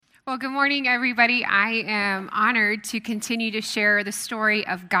Well, good morning, everybody. I am honored to continue to share the story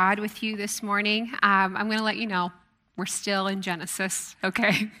of God with you this morning. I'm going to let you know we're still in Genesis,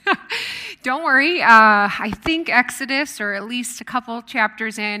 okay? Don't worry. I think Exodus, or at least a couple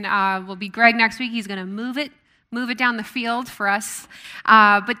chapters in, will be Greg next week. He's going to move it down the field for us.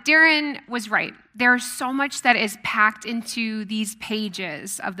 But Darren was right. There's so much that is packed into these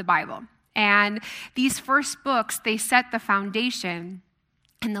pages of the Bible. And these first books, they set the foundation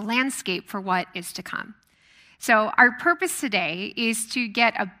and the landscape for what is to come. So our purpose today is to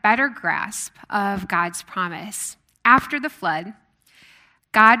get a better grasp of God's promise. After the flood,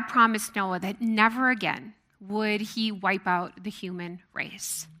 God promised Noah that never again would he wipe out the human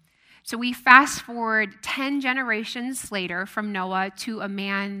race. So we fast forward 10 generations later from Noah to a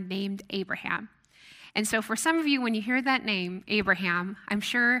man named Abraham. And so for some of you, when you hear that name, Abraham, I'm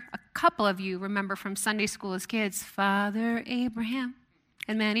sure a couple of you remember from Sunday school as kids, Father Abraham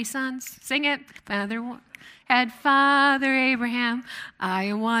and many sons. Sing it. Father Abraham, I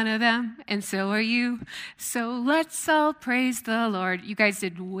am one of them, and so are you. So let's all praise the Lord. You guys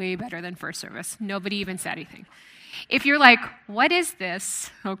did way better than first service. Nobody even said anything. If you're like, what is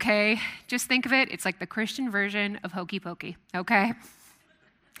this? Okay, just think of it. It's like the Christian version of Hokey Pokey, okay?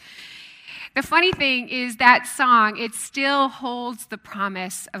 The funny thing is that song, it still holds the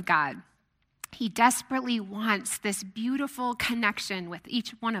promise of God. He desperately wants this beautiful connection with each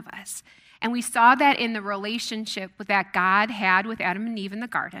one of us. And we saw that in the relationship that God had with Adam and Eve in the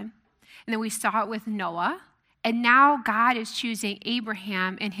garden. And then we saw it with Noah. And now God is choosing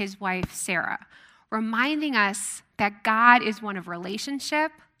Abraham and his wife Sarah, reminding us that God is one of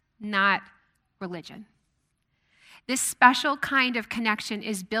relationship, not religion. This special kind of connection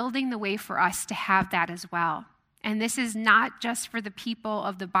is building the way for us to have that as well. And this is not just for the people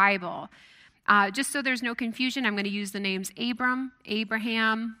of the Bible. Just so there's no confusion, I'm going to use the names Abram,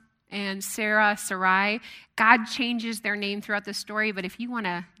 Abraham, and Sarah, Sarai. God changes their name throughout the story, but if you want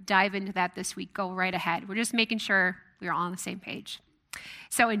to dive into that this week, go right ahead. We're just making sure we're all on the same page.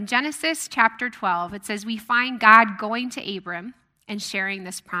 So in Genesis chapter 12, it says, we find God going to Abram and sharing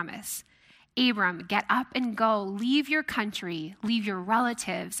this promise. Abram, get up and go. Leave your country, leave your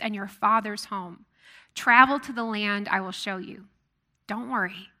relatives and your father's home. Travel to the land I will show you. Don't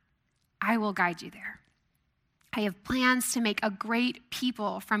worry. I will guide you there. I have plans to make a great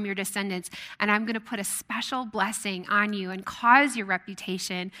people from your descendants, and I'm going to put a special blessing on you and cause your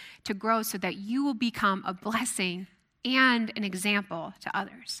reputation to grow so that you will become a blessing and an example to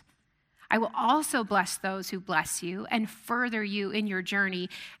others. I will also bless those who bless you and further you in your journey,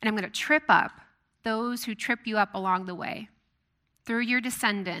 and I'm going to trip up those who trip you up along the way. Through your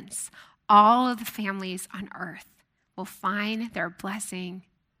descendants, all of the families on earth will find their blessing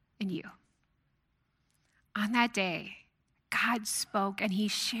in you. On that day, God spoke and he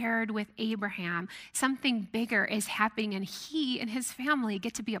shared with Abraham something bigger is happening and he and his family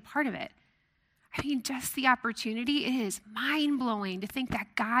get to be a part of it. I mean, just the opportunity, it is mind-blowing to think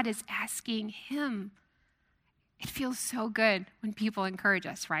that God is asking him. It feels so good when people encourage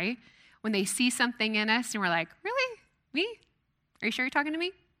us, right? When they see something in us and we're like, really? Me? Are you sure you're talking to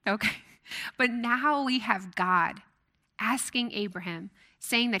me? Okay. But now we have God asking Abraham,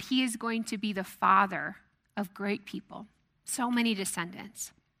 saying that he is going to be the father of great people, so many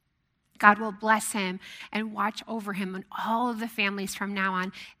descendants. God will bless him and watch over him and all of the families from now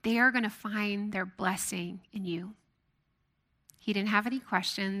on. They are going to find their blessing in you. He didn't have any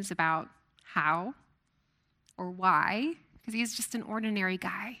questions about how or why, because he's just an ordinary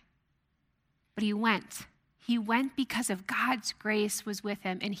guy. But he went. He went because of God's grace was with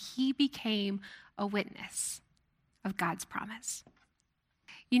him, and he became a witness of God's promise.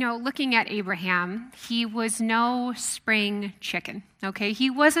 You know, looking at Abraham, he was no spring chicken, okay? He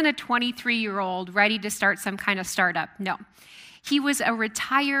wasn't a 23-year-old ready to start some kind of startup, no. He was a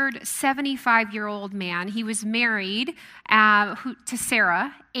retired 75-year-old man. He was married to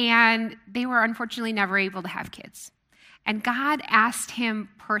Sarah, and they were unfortunately never able to have kids. And God asked him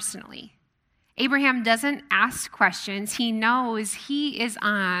personally. Abraham doesn't ask questions. He knows he is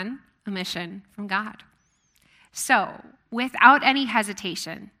on a mission from God. So, without any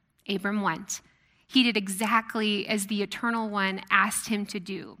hesitation, Abram went. He did exactly as the Eternal One asked him to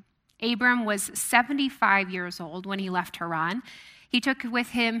do. Abram was 75 years old when he left Haran. He took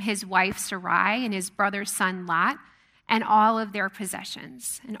with him his wife Sarai and his brother's son Lot and all of their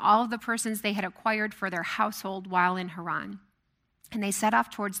possessions and all of the persons they had acquired for their household while in Haran. And they set off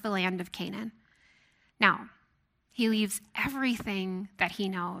towards the land of Canaan. Now, he leaves everything that he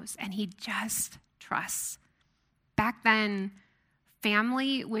knows and he just trusts. Back then,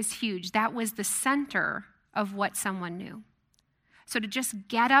 family was huge. That was the center of what someone knew. So to just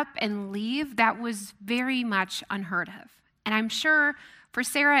get up and leave, that was very much unheard of. And I'm sure for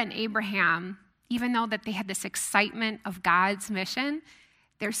Sarah and Abraham, even though that they had this excitement of God's mission,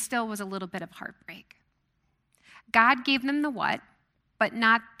 there still was a little bit of heartbreak. God gave them the what, but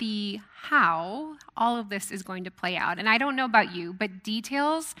not the how all of this is going to play out. And I don't know about you, but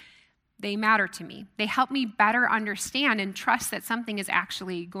details, they matter to me. They help me better understand and trust that something is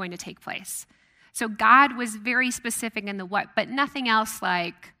actually going to take place. So God was very specific in the what, but nothing else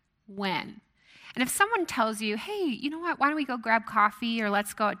like when. And if someone tells you, hey, you know what, why don't we go grab coffee or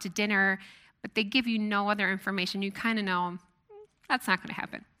let's go out to dinner, but they give you no other information, you kind of know that's not going to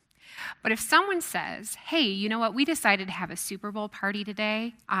happen. But if someone says, hey, you know what, we decided to have a Super Bowl party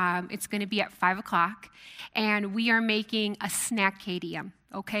today. It's going to be at 5 o'clock, and we are making a snackadium,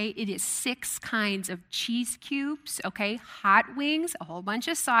 okay? It is 6 kinds of cheese cubes, okay? Hot wings, a whole bunch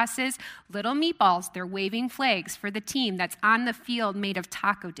of sauces, little meatballs. They're waving flags for the team that's on the field made of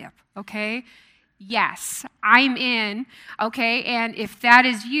taco dip, okay? Yes, I'm in, okay? And if that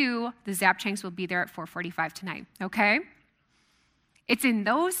is you, the Zapchanks will be there at 4:45 tonight, okay? It's in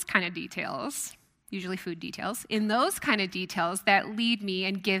those kind of details, usually food details, in those kind of details that lead me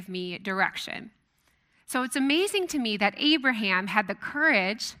and give me direction. So it's amazing to me that Abraham had the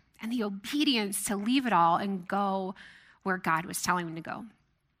courage and the obedience to leave it all and go where God was telling him to go.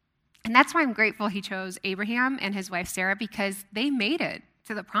 And that's why I'm grateful he chose Abraham and his wife Sarah, because they made it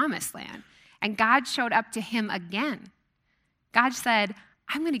to the promised land. And God showed up to him again. God said,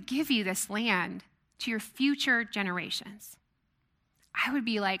 I'm going to give you this land to your future generations. I would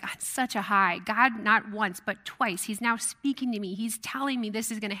be like on such a high. God, not once, but twice. He's now speaking to me. He's telling me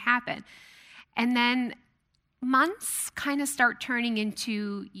this is going to happen. And then months kind of start turning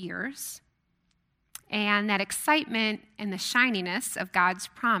into years. And that excitement and the shininess of God's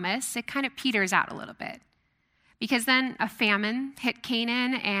promise, it kind of peters out a little bit. Because then a famine hit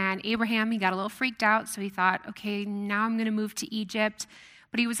Canaan, and Abraham, he got a little freaked out. So he thought, okay, now I'm going to move to Egypt.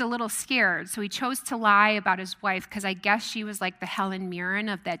 But he was a little scared, so he chose to lie about his wife, because I guess she was like the Helen Mirren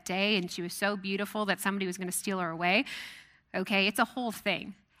of that day, and she was so beautiful that somebody was going to steal her away. Okay, it's a whole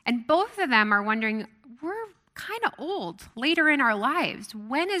thing. And both of them are wondering, we're kind of old later in our lives.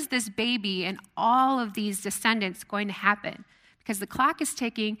 When is this baby and all of these descendants going to happen? Because the clock is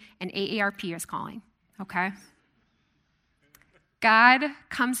ticking and AARP is calling, okay? God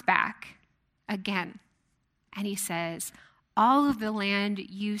comes back again, and he says, all of the land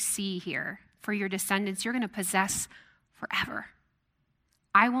you see here for your descendants, you're going to possess forever.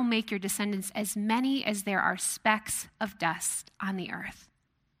 I will make your descendants as many as there are specks of dust on the earth.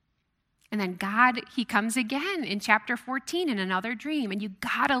 And then God, he comes again in chapter 14 in another dream. And you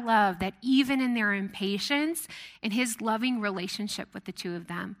gotta love that even in their impatience, in his loving relationship with the two of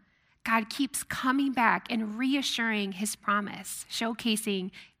them, God keeps coming back and reassuring his promise,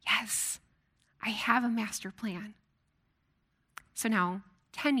 showcasing, yes, I have a master plan. So now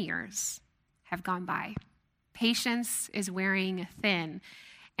 10 years have gone by. Patience is wearing thin.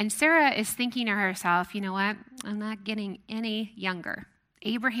 And Sarah is thinking to herself, you know what? I'm not getting any younger.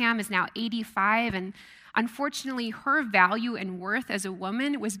 Abraham is now 85, and unfortunately, her value and worth as a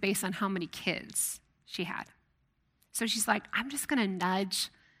woman was based on how many kids she had. So she's like, I'm just going to nudge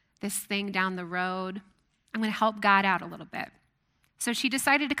this thing down the road. I'm going to help God out a little bit. So she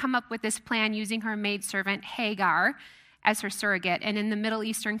decided to come up with this plan using her maidservant, Hagar, as her surrogate. And in the Middle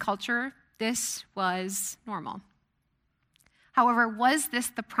Eastern culture, this was normal. However, was this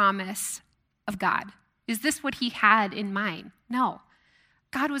the promise of God? Is this what he had in mind? No.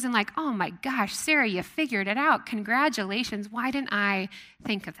 God wasn't like, oh my gosh, Sarah, you figured it out. Congratulations. Why didn't I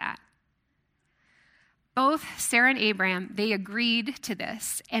think of that? Both Sarah and Abraham, they agreed to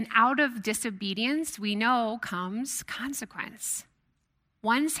this. And out of disobedience, we know comes consequence.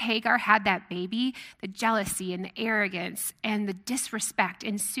 Once Hagar had that baby, the jealousy and the arrogance and the disrespect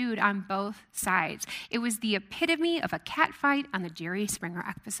ensued on both sides. It was the epitome of a catfight on the Jerry Springer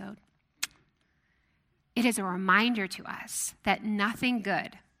episode. It is a reminder to us that nothing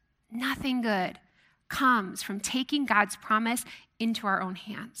good comes from taking God's promise into our own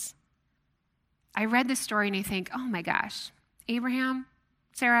hands. I read this story and I think, oh my gosh, Abraham,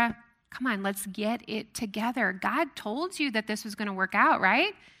 Sarah, come on, let's get it together. God told you that this was going to work out,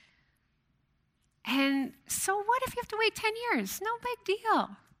 right? And so what if you have to wait 10 years? No big deal.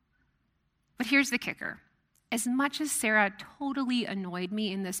 But here's the kicker. As much as Sarah totally annoyed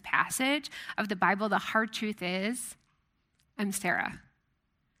me in this passage of the Bible, the hard truth is, I'm Sarah.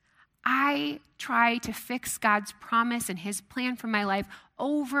 I try to fix God's promise and his plan for my life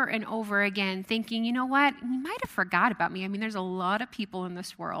over and over again, thinking, you know what? He might have forgot about me. I mean, there's a lot of people in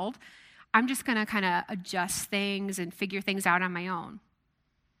this world. I'm just going to kind of adjust things and figure things out on my own.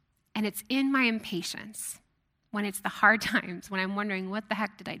 And it's in my impatience, when it's the hard times, when I'm wondering, what the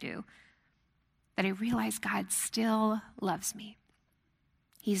heck did I do, that I realize God still loves me.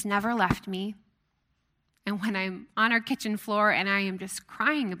 He's never left me. And when I'm on our kitchen floor and I am just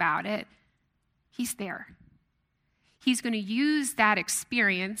crying about it, he's there. He's going to use that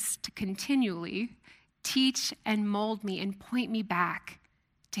experience to continually teach and mold me and point me back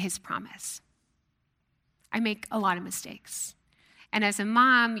to his promise. I make a lot of mistakes. And as a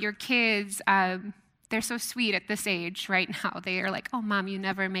mom, your kids, they're so sweet at this age right now. They are like, oh, Mom, you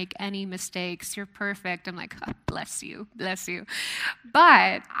never make any mistakes. You're perfect. I'm like, oh, bless you, bless you.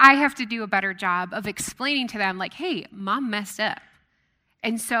 But I have to do a better job of explaining to them, like, hey, Mom messed up.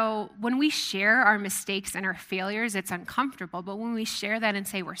 And so when we share our mistakes and our failures, it's uncomfortable. But when we share that and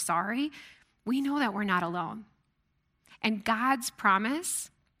say we're sorry, we know that we're not alone. And God's promise,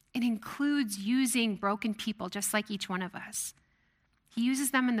 it includes using broken people just like each one of us. He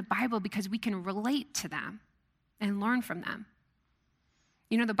uses them in the Bible because we can relate to them and learn from them.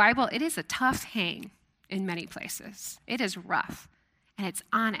 You know, the Bible, it is a tough hang in many places. It is rough and it's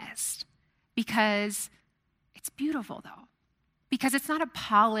honest because it's beautiful, though. Because it's not a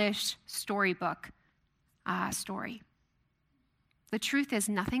polished storybook story. The truth is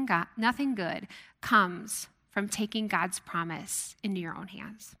nothing good comes from taking God's promise into your own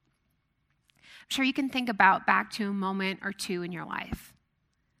hands. I'm sure you can think about back to a moment or two in your life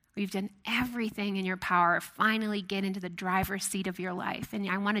where you've done everything in your power to finally get into the driver's seat of your life, and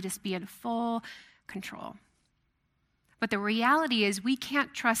I want to just be in full control. But the reality is we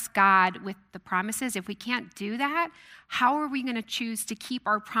can't trust God with the promises. If we can't do that, how are we going to choose to keep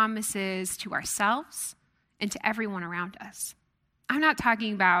our promises to ourselves and to everyone around us? I'm not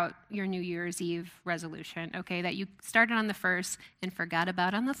talking about your New Year's Eve resolution, okay, that you started on the 1st and forgot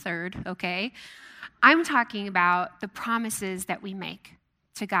about on the 3rd, okay? I'm talking about the promises that we make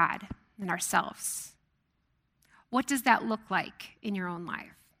to God and ourselves. What does that look like in your own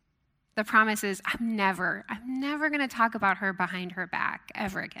life? The promise is, I'm never going to talk about her behind her back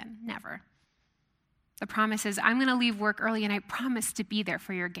ever again, never. The promise is, I'm going to leave work early and I promise to be there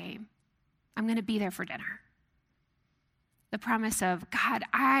for your game. I'm going to be there for dinner. The promise of, God,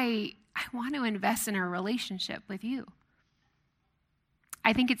 I want to invest in our relationship with you.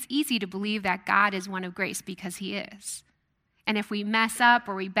 I think it's easy to believe that God is one of grace because he is. And if we mess up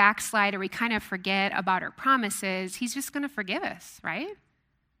or we backslide or we kind of forget about our promises, he's just going to forgive us, right?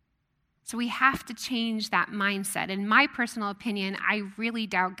 So we have to change that mindset. In my personal opinion, I really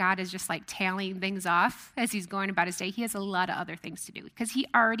doubt God is just like tailing things off as he's going about his day. He has a lot of other things to do because he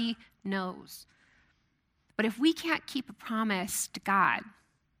already knows. But if we can't keep a promise to God,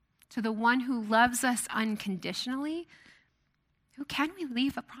 to the one who loves us unconditionally, who can we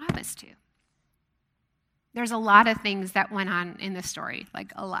leave a promise to? There's a lot of things that went on in this story,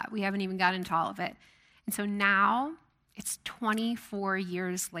 like a lot. We haven't even gotten into all of it. And so now it's 24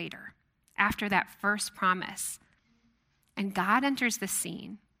 years later, after that first promise. And God enters the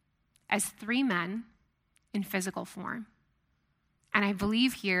scene as 3 men in physical form. And I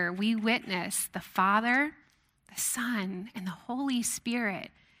believe here we witness the Father, the Son, and the Holy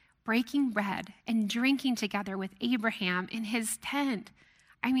Spirit breaking bread and drinking together with Abraham in his tent.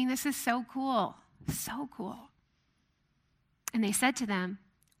 I mean, this is so cool, so cool. And they said to them,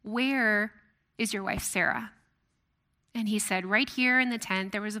 where is your wife Sarah? And he said, right here in the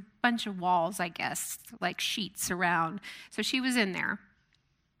tent. There was a bunch of walls, I guess, like sheets around. So she was in there.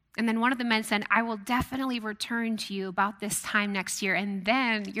 And then one of the men said, I will definitely return to you about this time next year, and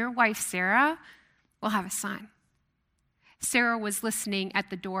then your wife Sarah will have a son. Sarah was listening at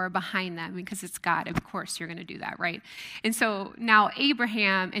the door behind them because it's God. Of course you're going to do that, right? And so now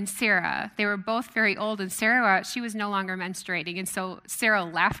Abraham and Sarah, they were both very old, and Sarah, she was no longer menstruating. And so Sarah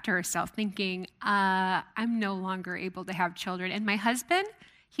laughed to herself thinking, I'm no longer able to have children. And my husband,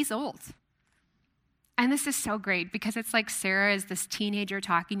 he's old. And this is so great because it's like Sarah is this teenager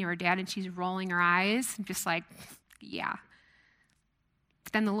talking to her dad and she's rolling her eyes and just like, yeah.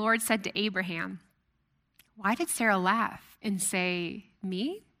 But then the Lord said to Abraham, why did Sarah laugh and say,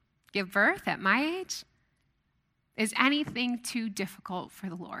 me? Give birth at my age? Is anything too difficult for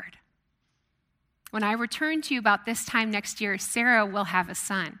the Lord? When I return to you about this time next year, Sarah will have a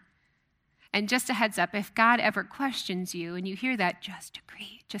son. And just a heads up, if God ever questions you and you hear that, just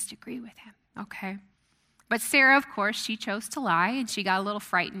agree with him, okay? But Sarah, of course, she chose to lie and she got a little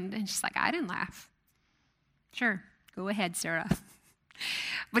frightened and she's like, I didn't laugh. Sure, go ahead, Sarah.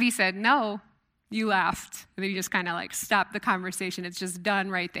 But he said, no, you laughed. And then he just kind of like stopped the conversation. It's just done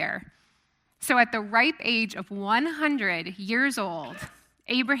right there. So at the ripe age of 100 years old,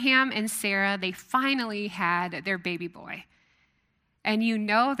 Abraham and Sarah, they finally had their baby boy. And you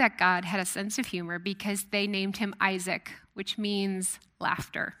know that God had a sense of humor because they named him Isaac, which means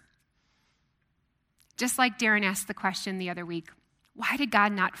laughter. Just like Darren asked the question the other week, why did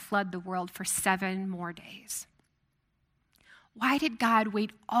God not flood the world for 7 more days? Why did God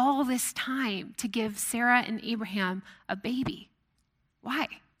wait all this time to give Sarah and Abraham a baby? Why?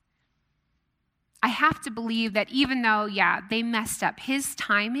 I have to believe that even though, they messed up, his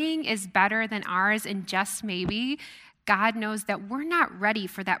timing is better than ours, and just maybe, God knows that we're not ready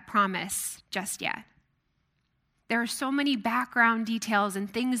for that promise just yet. There are so many background details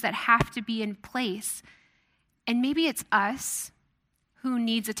and things that have to be in place. And maybe it's us who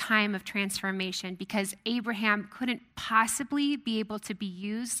needs a time of transformation because Abraham couldn't possibly be able to be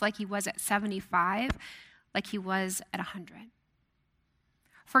used like he was at 75, like he was at 100.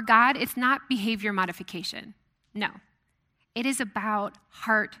 For God, it's not behavior modification. No, it is about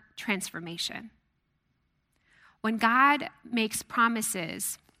heart transformation. When God makes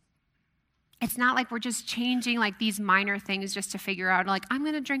promises, it's not like we're just changing like these minor things just to figure out like, I'm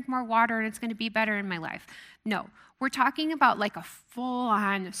going to drink more water and it's going to be better in my life. No, we're talking about like a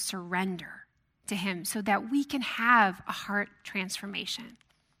full-on surrender to him so that we can have a heart transformation.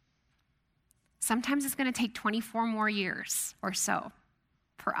 Sometimes it's going to take 24 more years or so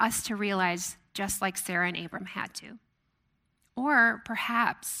for us to realize just like Sarah and Abram had to. Or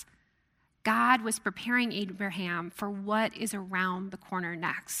perhaps God was preparing Abraham for what is around the corner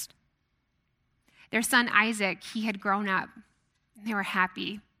next. Their son Isaac, he had grown up, and they were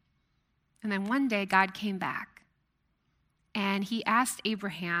happy. And then one day, God came back, and he asked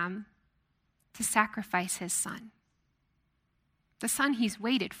Abraham to sacrifice his son. The son he's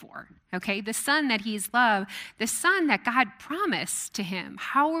waited for, okay? The son that he's loved, the son that God promised to him.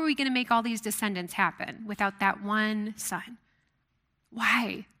 How are we going to make all these descendants happen without that one son?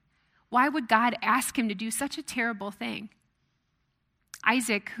 Why? Why would God ask him to do such a terrible thing?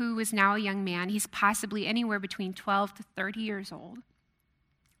 Isaac, who is now a young man, he's possibly anywhere between 12 to 30 years old.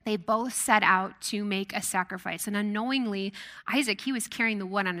 They both set out to make a sacrifice. And unknowingly, Isaac, he was carrying the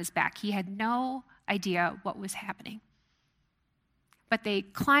wood on his back. He had no idea what was happening. But they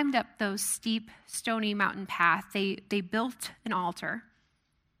climbed up those steep, stony mountain path. They built an altar.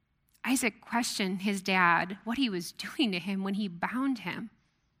 Isaac questioned his dad what he was doing to him when he bound him.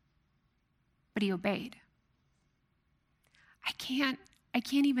 But he obeyed. I can't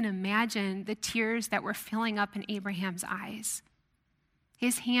even imagine the tears that were filling up in Abraham's eyes.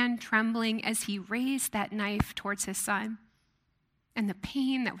 His hand trembling as he raised that knife towards his son, and the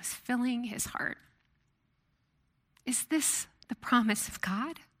pain that was filling his heart. Is this the promise of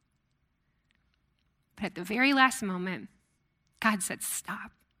God? But at the very last moment, God said,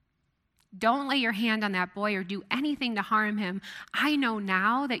 stop. Don't lay your hand on that boy or do anything to harm him. I know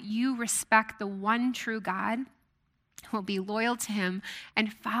now that you respect the one true God, will be loyal to him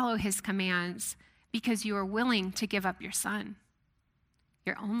and follow his commands because you are willing to give up your son,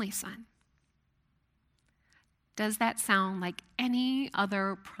 your only son. Does that sound like any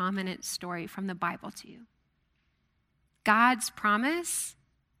other prominent story from the Bible to you? God's promise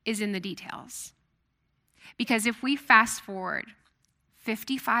is in the details. Because if we fast forward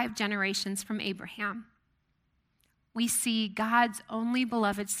 55 generations from Abraham, we see God's only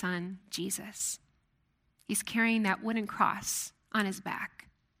beloved son, Jesus. He's carrying that wooden cross on his back.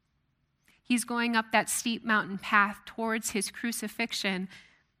 He's going up that steep mountain path towards his crucifixion.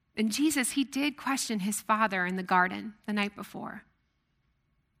 And Jesus, he did question his father in the garden the night before.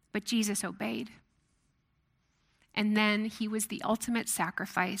 But Jesus obeyed. And then he was the ultimate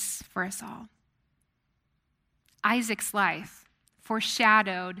sacrifice for us all. Isaac's life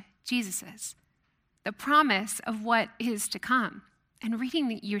foreshadowed Jesus's, the promise of what is to come. And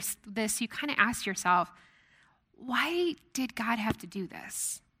reading this, you kind of ask yourself, why did God have to do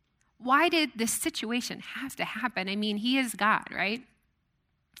this? Why did this situation have to happen? I mean, he is God, right?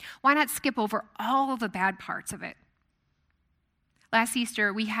 Why not skip over all the bad parts of it? Last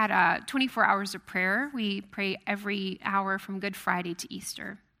Easter, we had 24 hours of prayer. We pray every hour from Good Friday to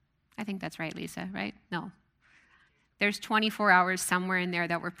Easter. I think that's right, Lisa, right? No. There's 24 hours somewhere in there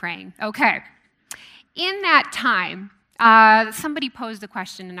that we're praying. Okay. In that time, somebody posed a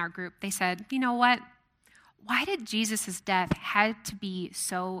question in our group. They said, you know what? Why did Jesus' death had to be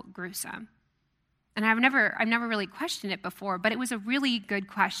so gruesome? And I've never really questioned it before, but it was a really good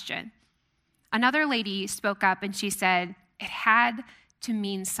question. Another lady spoke up and she said, it had to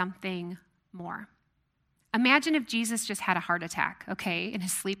mean something more. Imagine if Jesus just had a heart attack, okay, in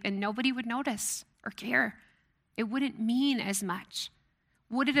his sleep, and nobody would notice or care. It wouldn't mean as much.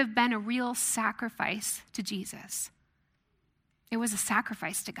 Would it have been a real sacrifice to Jesus? It was a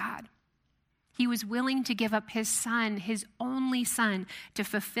sacrifice to God. He was willing to give up his son, his only son, to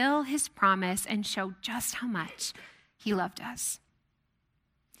fulfill his promise and show just how much he loved us.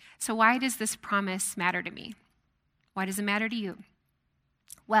 So why does this promise matter to me? Why does it matter to you?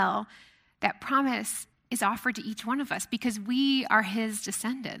 Well, that promise is offered to each one of us because we are his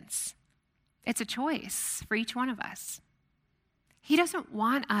descendants. It's a choice for each one of us. He doesn't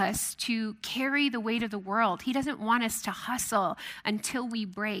want us to carry the weight of the world. He doesn't want us to hustle until we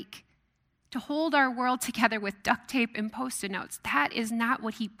break, to hold our world together with duct tape and Post-it notes. That is not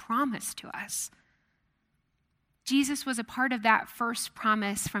what he promised to us. Jesus was a part of that first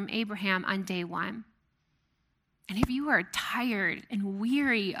promise from Abraham on day one. And if you are tired and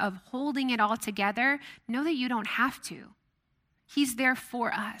weary of holding it all together, know that you don't have to. He's there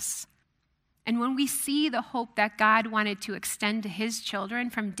for us. And when we see the hope that God wanted to extend to his children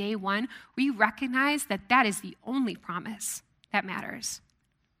from day one, we recognize that that is the only promise that matters.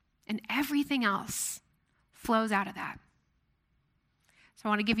 And everything else flows out of that. So I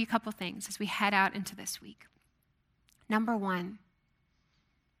want to give you a couple things as we head out into this week. Number one,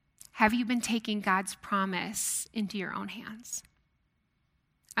 have you been taking God's promise into your own hands?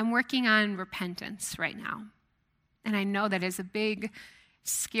 I'm working on repentance right now. And I know that is a big,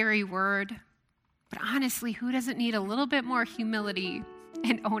 scary word. But honestly, who doesn't need a little bit more humility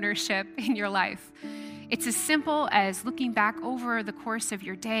and ownership in your life? It's as simple as looking back over the course of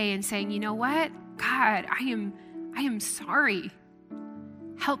your day and saying, you know what? God, I am sorry.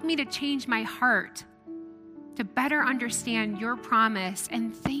 Help me to change my heart to better understand your promise.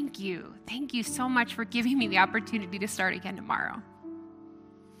 And thank you. Thank you so much for giving me the opportunity to start again tomorrow.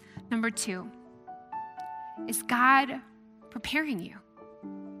 Number two, is God preparing you?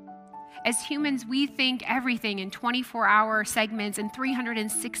 As humans, we think everything in 24-hour segments and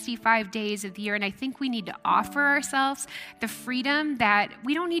 365 days of the year, and I think we need to offer ourselves the freedom that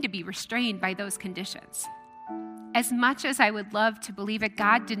we don't need to be restrained by those conditions. As much as I would love to believe it,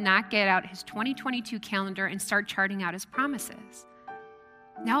 God did not get out his 2022 calendar and start charting out his promises.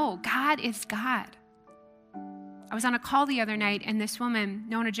 No, God is God. I was on a call the other night, and this woman,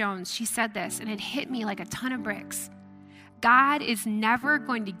 Nona Jones, she said this, and it hit me like a ton of bricks. God is never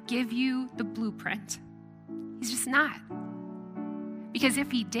going to give you the blueprint. He's just not. Because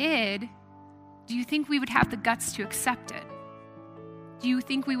if he did, do you think we would have the guts to accept it? Do you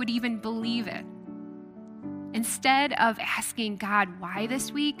think we would even believe it? Instead of asking God why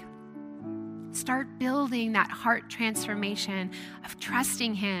this week, start building that heart transformation of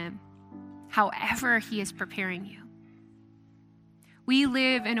trusting him however he is preparing you. We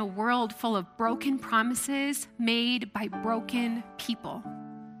live in a world full of broken promises made by broken people.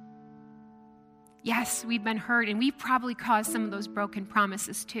 Yes, we've been hurt, and we've probably caused some of those broken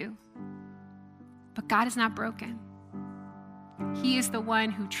promises too. But God is not broken. He is the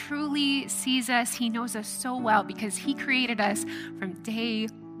one who truly sees us. He knows us so well because he created us from day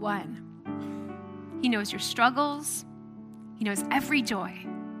one. He knows your struggles. He knows every joy,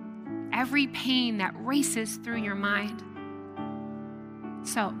 every pain that races through your mind.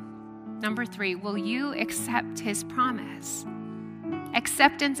 So, number three, will you accept his promise?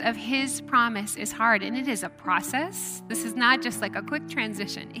 Acceptance of his promise is hard, and it is a process. This is not just like a quick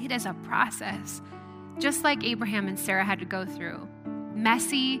transition. It is a process, just like Abraham and Sarah had to go through,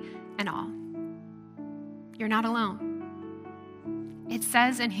 messy and all. You're not alone. It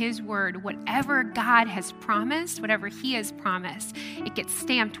says in his word, whatever God has promised, whatever he has promised, it gets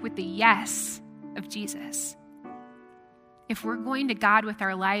stamped with the yes of Jesus. If we're going to God with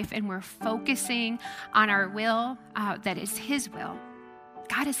our life and we're focusing on our will that is his will,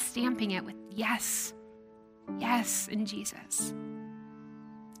 God is stamping it with yes, yes in Jesus.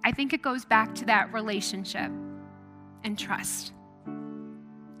 I think it goes back to that relationship and trust.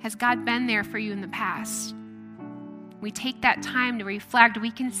 Has God been there for you in the past? We take that time to reflect.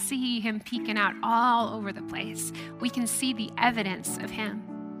 We can see him peeking out all over the place. We can see the evidence of him.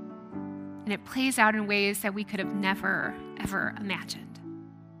 And it plays out in ways that we could have never, ever imagined.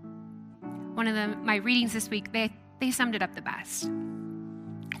 One of my readings this week, they summed it up the best.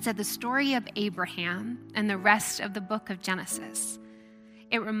 It said the story of Abraham and the rest of the book of Genesis,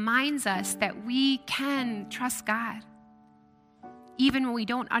 it reminds us that we can trust God. Even when we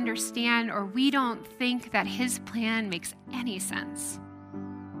don't understand or we don't think that his plan makes any sense.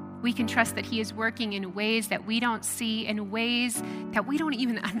 We can trust that he is working in ways that we don't see, in ways that we don't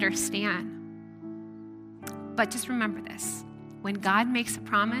even understand. But just remember this, when God makes a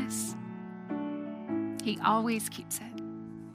promise, he always keeps it.